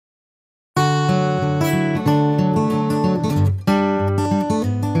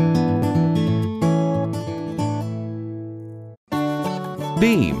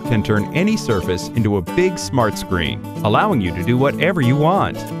Beam can turn any surface into a big smart screen, allowing you to do whatever you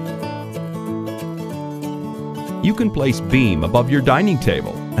want. You can place Beam above your dining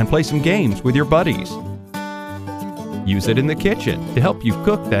table and play some games with your buddies. Use it in the kitchen to help you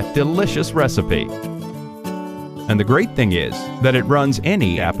cook that delicious recipe. And the great thing is that it runs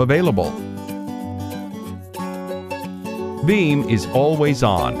any app available. Beam is always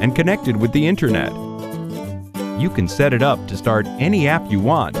on and connected with the internet. You can set it up to start any app you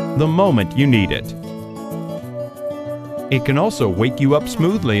want the moment you need it. It can also wake you up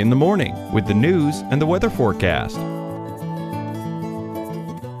smoothly in the morning with the news and the weather forecast.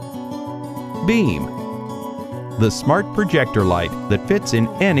 Beam, the smart projector light that fits in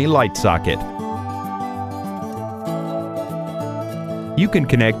any light socket. You can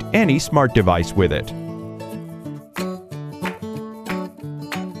connect any smart device with it.